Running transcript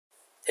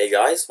Hey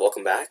guys,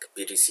 welcome back.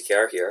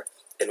 BGCKR here,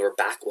 and we're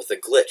back with a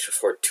glitch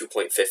for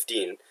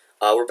 2.15.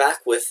 We're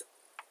back with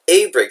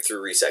a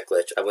breakthrough reset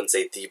glitch. I wouldn't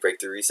say the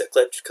breakthrough reset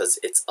glitch because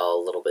it's a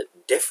little bit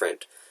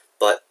different.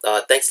 But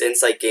thanks to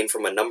insight gained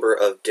from a number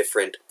of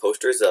different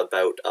posters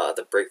about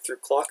the breakthrough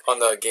clock on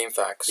the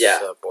GameFaqs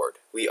board,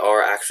 we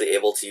are actually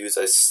able to use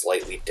a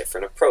slightly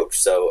different approach.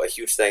 So a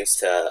huge thanks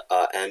to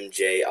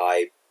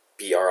Mjibril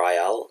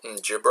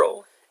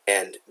Mjibril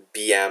and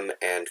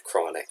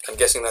BMandChronic. I'm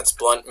guessing that's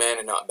blunt man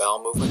and not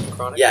bowel movement and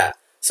chronic. Yeah.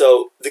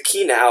 So the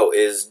key now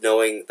is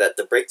knowing that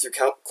the breakthrough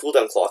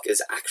cooldown clock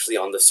is actually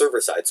on the server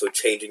side, so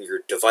changing your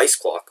device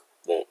clock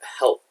won't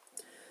help.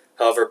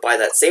 However, by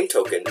that same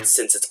token,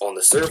 since it's on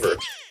the server,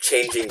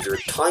 changing your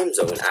time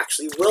zone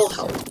actually will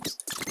help.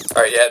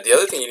 Alright, yeah, the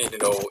other thing you need to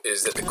know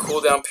is that the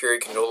cooldown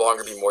period can no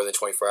longer be more than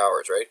 24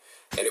 hours, right?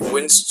 And it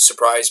wouldn't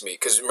surprise me,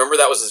 because remember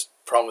that was the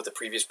problem with the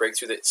previous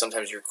breakthrough, that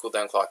sometimes your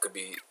cooldown clock could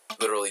be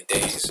literally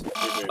days.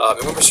 It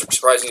wouldn't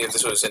surprise me if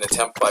this was an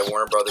attempt by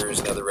Warner Brothers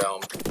and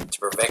NetherRealm to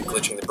prevent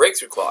glitching the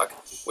breakthrough clock,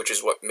 which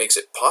is what makes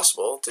it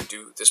possible to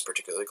do this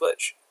particular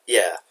glitch.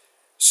 Yeah.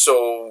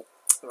 So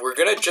we're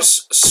gonna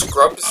just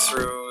scrub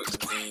through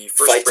the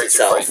first breakthrough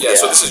itself, fight. Yeah,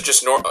 so this is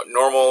just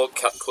normal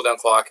cooldown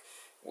clock,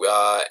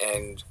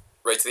 and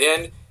right to the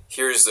end,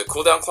 here's the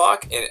cooldown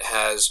clock, and it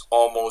has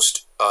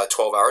almost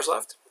 12 hours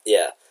left.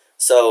 Yeah.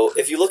 So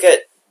if you look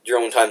at your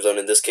own time zone,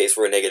 in this case,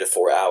 we're a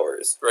 -4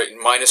 hours. Right,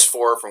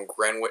 -4 from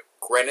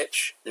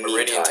Greenwich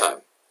Meridian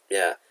time.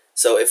 Yeah.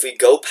 So if we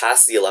go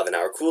past the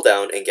 11-hour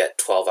cooldown and get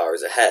 12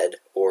 hours ahead,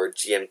 or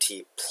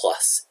GMT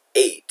plus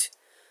 8,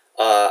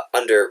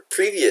 under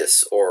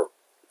previous, or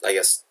I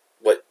guess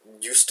what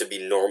used to be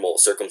normal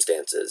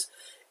circumstances,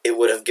 it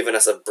would have given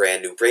us a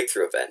brand new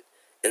breakthrough event.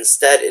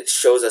 Instead, it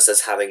shows us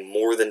as having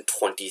more than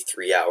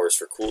 23 hours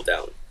for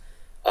cooldown.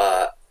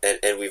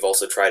 And we've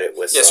also tried it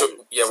with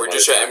we're going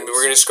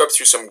to scrub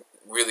through some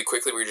really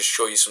quickly. We're just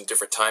show you some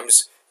different time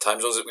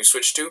zones that we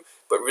switched to.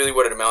 But really,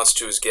 what it amounts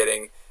to is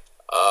getting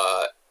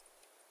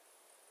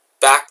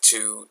back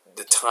to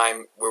the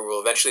time where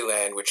we'll eventually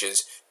land, which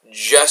is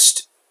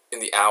just in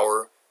the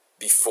hour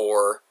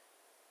before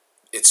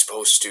it's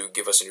supposed to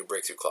give us a new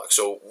breakthrough clock.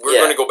 So we're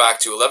going to go back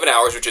to 11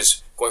 hours, which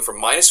is going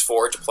from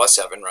 -4 to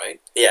 +7, right?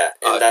 Yeah.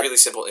 And really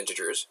simple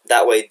integers.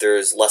 That way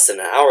there's less than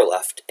an hour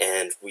left,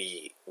 and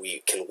we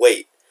can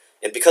wait.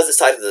 And because it's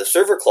tied to the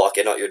server clock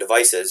and not your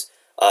devices,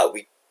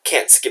 we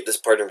can't skip this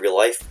part in real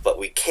life, but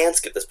we can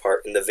skip this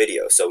part in the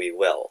video, so we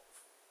will.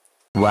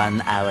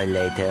 1 hour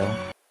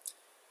later.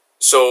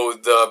 So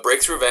the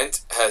breakthrough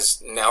event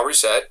has now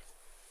reset.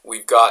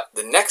 We've got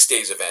the next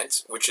day's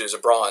event, which is a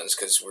bronze,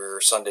 because we're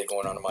Sunday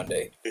going on a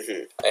Monday.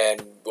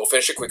 And we'll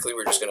finish it quickly.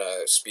 We're just going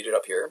to speed it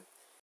up here.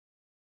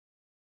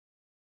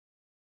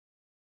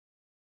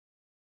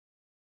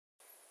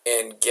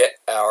 And get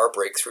our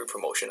breakthrough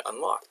promotion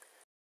unlocked.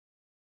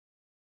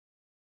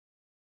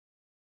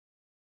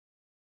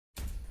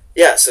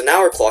 Yeah, so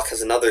now our clock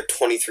has another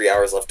 23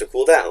 hours left to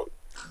cool down.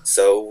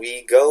 So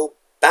we go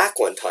back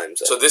one time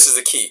zone. So this is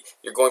the key.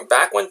 You're going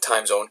back one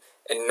time zone,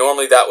 and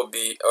normally that would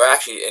be, or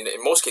actually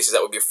in most cases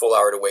that would be a full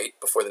hour to wait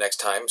before the next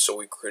time, so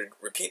we could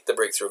repeat the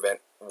breakthrough event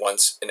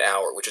once an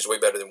hour, which is way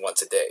better than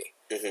once a day.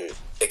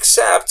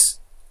 Except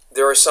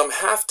there are some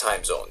half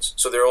time zones,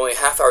 so there are only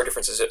half-hour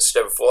differences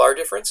instead of a full-hour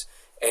difference,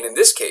 and in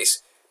this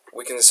case,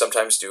 we can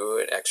sometimes do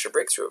an extra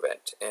breakthrough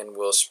event, and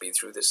we'll speed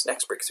through this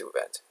next breakthrough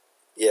event.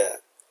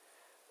 Yeah.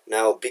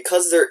 Now,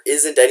 because there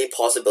isn't any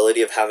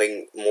possibility of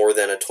having more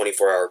than a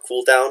 24-hour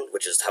cooldown,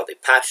 which is how they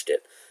patched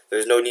it,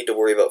 there's no need to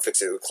worry about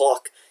fixing the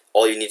clock.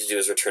 All you need to do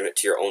is return it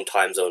to your own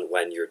time zone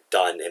when you're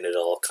done, and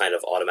it'll kind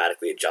of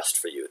automatically adjust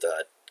for you,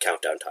 the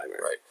countdown timer.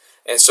 Right.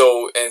 And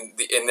so, and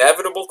the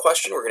inevitable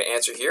question we're going to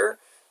answer here,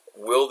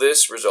 will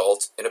this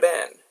result in a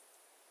ban?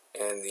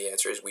 And the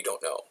answer is we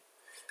don't know.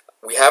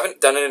 We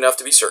haven't done it enough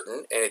to be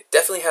certain, and it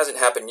definitely hasn't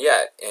happened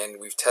yet, and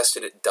we've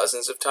tested it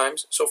dozens of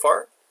times so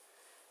far.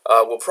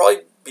 We'll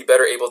probably be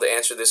better able to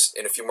answer this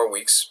in a few more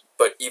weeks,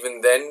 but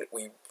even then,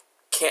 we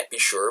can't be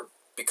sure,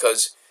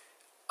 because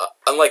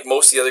unlike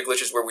most of the other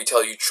glitches where we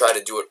tell you try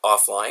to do it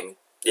offline,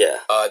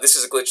 this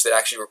is a glitch that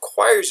actually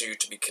requires you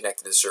to be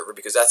connected to the server,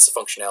 because that's the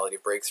functionality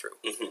of breakthrough.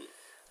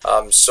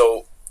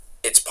 So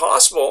it's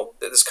possible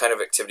that this kind of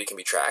activity can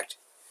be tracked,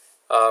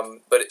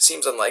 but it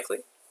seems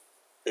unlikely.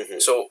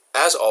 So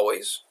as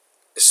always,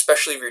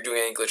 especially if you're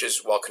doing any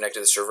glitches while connected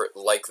to the server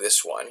like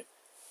this one,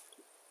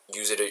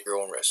 use it at your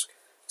own risk.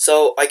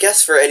 So I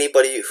guess for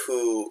anybody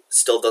who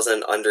still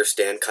doesn't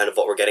understand kind of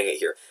what we're getting at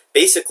here,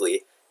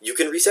 basically, you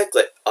can reset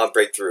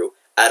breakthrough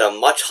at a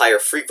much higher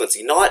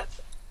frequency, not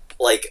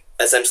like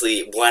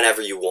essentially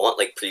whenever you want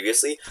like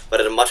previously,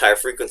 but at a much higher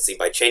frequency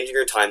by changing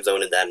your time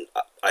zone and then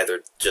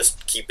either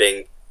just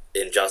keeping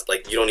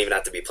like you don't even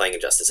have to be playing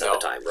Injustice at the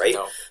time, right?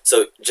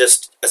 So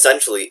just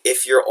essentially,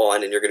 if you're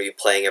on and you're going to be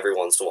playing every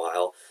once in a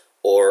while,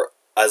 or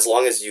as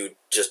long as you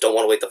just don't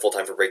want to wait the full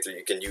time for breakthrough,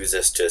 you can use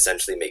this to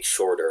essentially make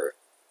shorter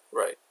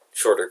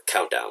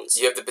countdowns.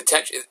 You have the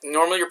potential.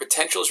 Normally your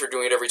potential is for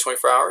doing it every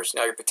 24 hours.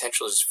 Now your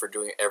potential is for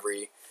doing it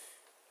every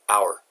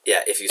hour.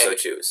 Yeah, if you so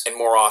choose. And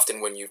more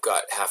often when you've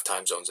got half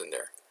time zones in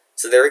there.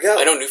 So there we go.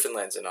 I know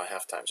Newfoundland's in a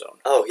half time zone.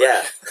 Oh,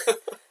 yeah.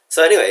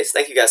 So anyways,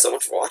 thank you guys so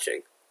much for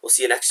watching. We'll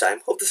see you next time.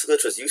 Hope this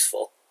glitch was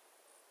useful.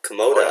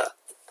 Komoda.